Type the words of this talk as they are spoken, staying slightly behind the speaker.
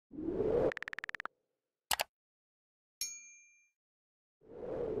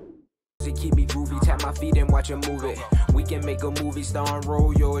music keep me groovy. Tap my feet and watch it move it. We can make a movie starring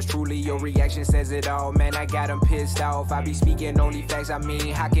role. Yours truly, your reaction says it all. Man, I got them pissed off. I be speaking only facts. I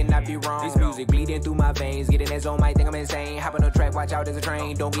mean, how can I be wrong? This music bleeding through my veins. Getting that zone might think I'm insane. Hop on the track, watch out, there's a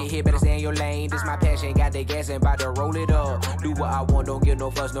train. Don't get hit, better stay in your lane. This my passion, got the gas and about to roll it up. Do what I want, don't give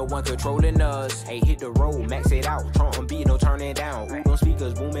no fuss, no one controlling us. Hey, hit the road, max it out. Trump beat, no turning down. Ooh, those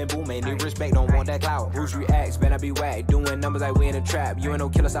speakers booming, booming. Need respect, don't want that clout. Bruce reacts, better be whack. Doing numbers like we in a trap. You ain't no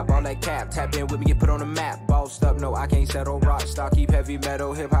killer, stop all that cap. Tap in with me, get put on the map. Bossed up, no, I can't settle. Rock star, keep heavy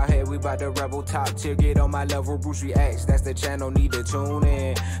metal. Hip hop head, we bout to rebel. Top tier, get on my level. Bruce reacts, that's the channel, need to tune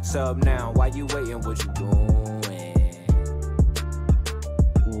in. Sub now, why you waiting, what you doing?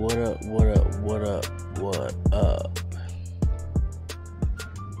 What up, what up, what up, what up?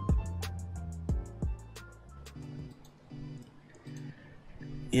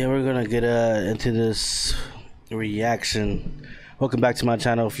 Yeah, we're gonna get into this reaction. Welcome back to my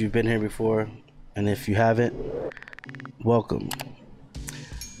channel if you've been here before, and if you haven't, welcome.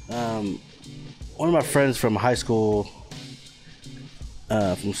 One of my friends from high school,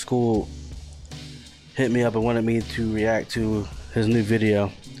 hit me up and wanted me to react to his new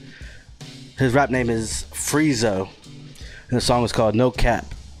video. His rap name is Freezzo, and the song is called No Cap,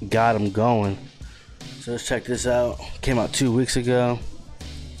 Got 'Em Going. So let's check this out. Came out 2 weeks ago.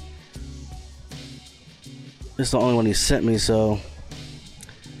 This is the only one he sent me, so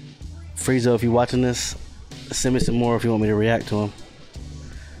Freezzo, if you're watching this, send me some more if you want me to react to him.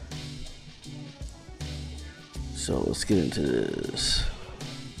 So let's get into this.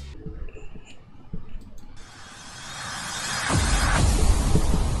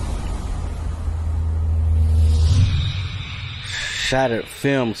 Shattered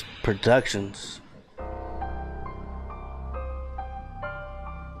Films Productions.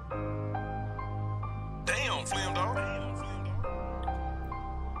 Damn, Flim dog.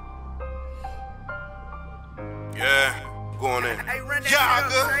 Yeah, going in.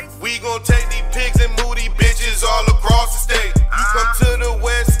 Yaga, we gon' take these pigs and moody bitches all across the state. You come to the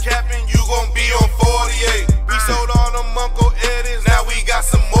West Capping, you gon' be on 48. We sold all them Uncle Eddies, now we got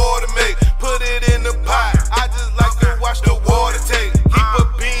some more to make. Put it in the pot, I just like to watch the water take. Keep a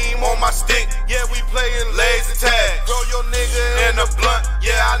beam on my stick, yeah, we playin' laser tag. Throw your nigga in the blunt,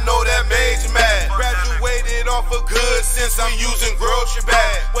 yeah, I know that made you mad. Graduated off a good since I'm using grocery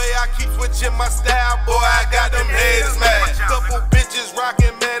bag. Way I keep switching my style, boy, I got them haters mad. Couple bitches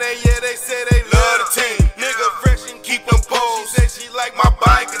rockin', man, and yeah, they say they love the team. Nigga fresh and keep them poles, say she like my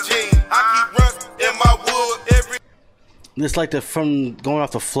biker jeans. I keep running in my wood every. This like from going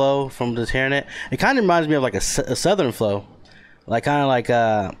off the flow from just hearing it. It kind of reminds me of like a southern flow, like kind of like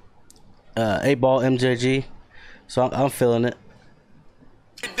 8-Ball MJG. So I'm feeling it.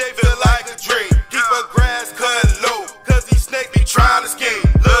 They feel like a dream. Keep her grass cut low, cause these snakes be trying to scheme.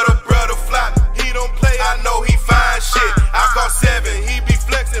 Little brother flop, he don't play, I know he fine shit. I call 7, he be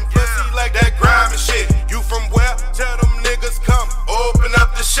flexing, plus he like that grime and shit. You from where? Tell them niggas come, open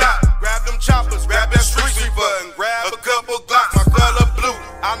up the shop. Grab them choppers, grab that street sweeper, and grab a couple Glocks. My color blue,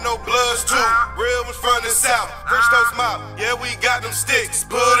 I know bloods too. Real ones from the south, French toast mouth. Yeah, we got them sticks,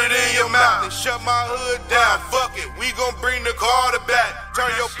 put it in your mouth. And shut my hood down, fuck it, we gon' bring the Carter back.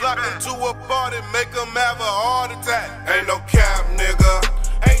 Turn your block into a party, make them have a heart attack. Ain't no cap, nigga,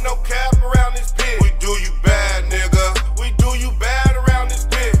 ain't no cap around this bitch. We do you bad, nigga, we do you bad around this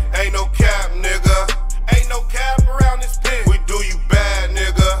bitch. Ain't no cap, nigga, ain't no cap around this bitch. We do you bad,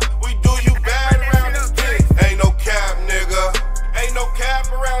 nigga, we do you bad around this bitch. Ain't no cap, nigga, ain't no cap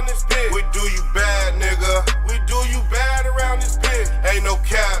around this bitch. We do you bad, nigga, we do you bad around this bitch. Ain't no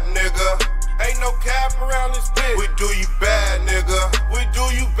cap, nigga, ain't no cap around this bitch. We do you bad, nigga, we do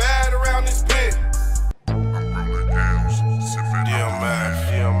you bad around this bitch.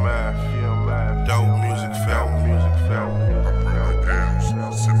 Dope music felt.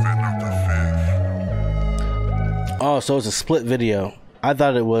 Oh, so it's a split video. I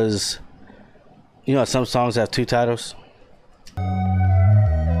thought it was, you know, some songs have 2 titles. I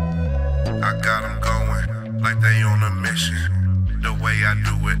got them going like they on a mission. The way I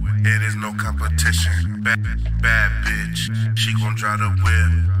do it, it is no competition. Bad bitch, she gon' drive the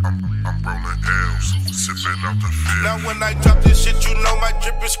whip. I'm rolling L's, sipping out the field. Now when I drop this shit, you know my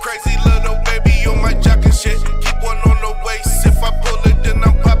drip is crazy. Little baby on my jock and shit. Keep one on the waist. If I pull it, then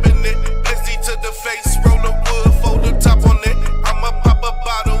I'm popping it. Blizzy to the face, roll the wood, fold the top on it. I'ma pop a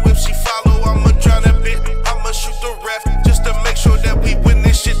bottle if she follow. I'ma drown that bitch. I'ma shoot the ref just to make sure that we win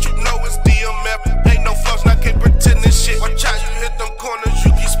this shit. You know it's DMF. Ain't no flaws, I can't pretend this shit. Watch how you hit them corners,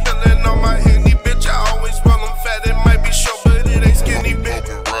 you keep spilling on my handy, bitch. I always roll them fat, it might be short, but it ain't skinny, bitch.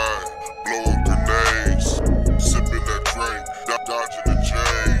 Blow up grenades, sipping that drink, dodging the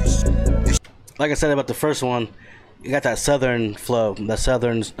chains. like I said about the first one, you got that southern flow, that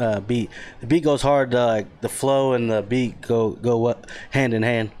southern beat. The beat goes hard. Like the flow and the beat go hand in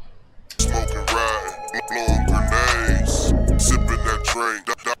hand. Smoking ride, blowing grenades, sipping that drink,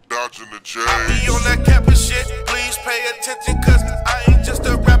 dodging the J's. I be on that cap and shit. Please pay attention, cause I ain't just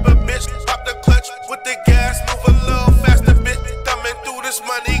a rapper, bitch. Pop the clutch with the gas, move a little faster, bitch. Thumbing through this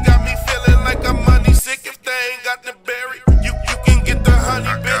money got me feeling like I'm money sick. If they ain't got the berry, you can get the honey, bitch.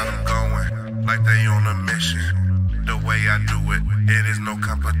 I got them going like they on a mission. The way I do it, it is no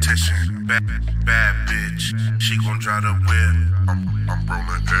competition. Bad bitch, she gon' drive the whip. I'm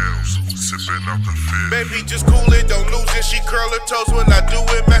rolling L's, sipping out the fizz. Baby, just cool it, don't lose it. She curl her toes when I do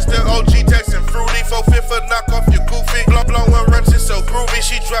it. Master OG texting fruity, 4/5 for knock off your goofy. Blowing runs, it's so groovy.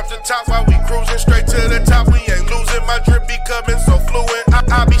 She dropped the top while we cruising straight to the top. We ain't losing. My drip be coming so fluent.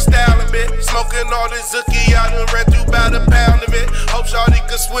 I be styling bit, smoking all this zookie. I done ran through about a pound of it. Hope shawty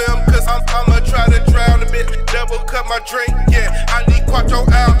could swim, cause I'ma try to drown a bit. Double cut my drink, yeah. I need quattro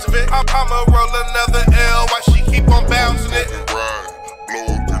ounce of it. I'ma roll another L while she keep on bouncing it. Ride,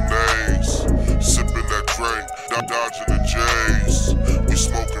 blowing grenades, sipping that drink, dodging the J's. We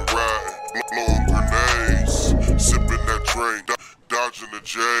smoking ride, blowing grenades, sipping that drink, dodging the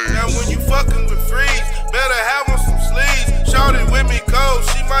J's. Now when you fucking with Freeze, better have on some sleeves. Shawty with me cold,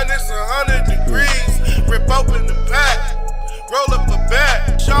 she minus 100 degrees. Rip open the pack, roll up a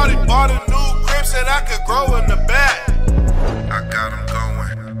bag. Shawty bought a new crib, said I could grow in the back. I got them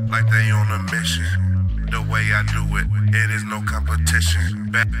going like they on a mission. The way I do it, it is no competition.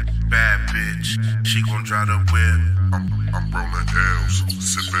 Bad bitch, she gon' drive the whip. I'm rolling L's,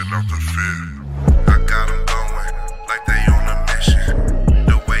 sipping out the fizz. I got them going like they on a mission.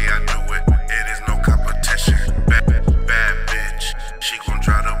 The way I do it, it is no competition. Bad bitch, she gon'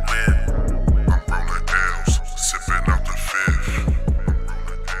 drive the whip. I'm rolling L's, sipping out the fizz. I'm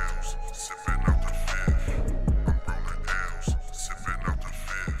rolling L's, sipping out the fizz. I'm rolling L's, sipping out the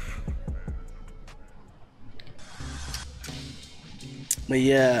fizz. But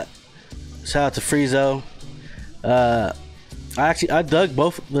yeah, shout out to Freezzo. I dug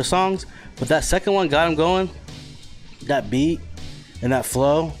both the songs, but that second one got him going. That beat and that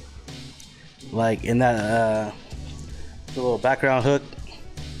flow, like in that the little background hook.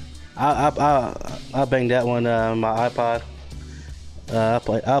 I banged that one on my iPod.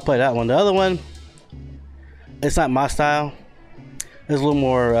 I'll play that one. The other one, it's not my style. It's a little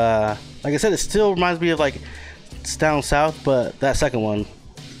more like I said, it still reminds me of like it's down south, but that second one.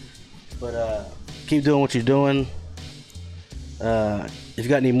 But keep doing what you're doing. If you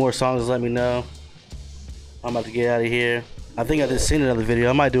got any more songs, let me know. I'm about to get out of here. I think I just seen another video.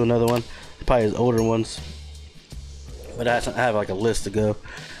 I might do another one. Probably his older ones. But I have like a list to go.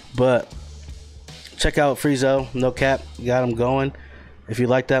 But check out Freezzo, no cap. Got him going. If you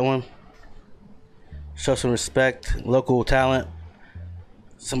like that one, show some respect. Local talent.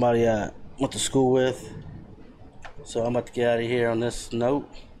 Somebody I went to school with. So I'm about to get out of here on this note.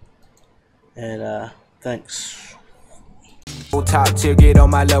 And thanks. Top tier, get on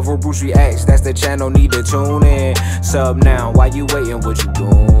my level, Bruce reacts. That's the channel, need to tune in. Sub now, why you waiting, what you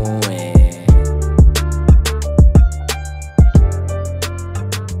doing?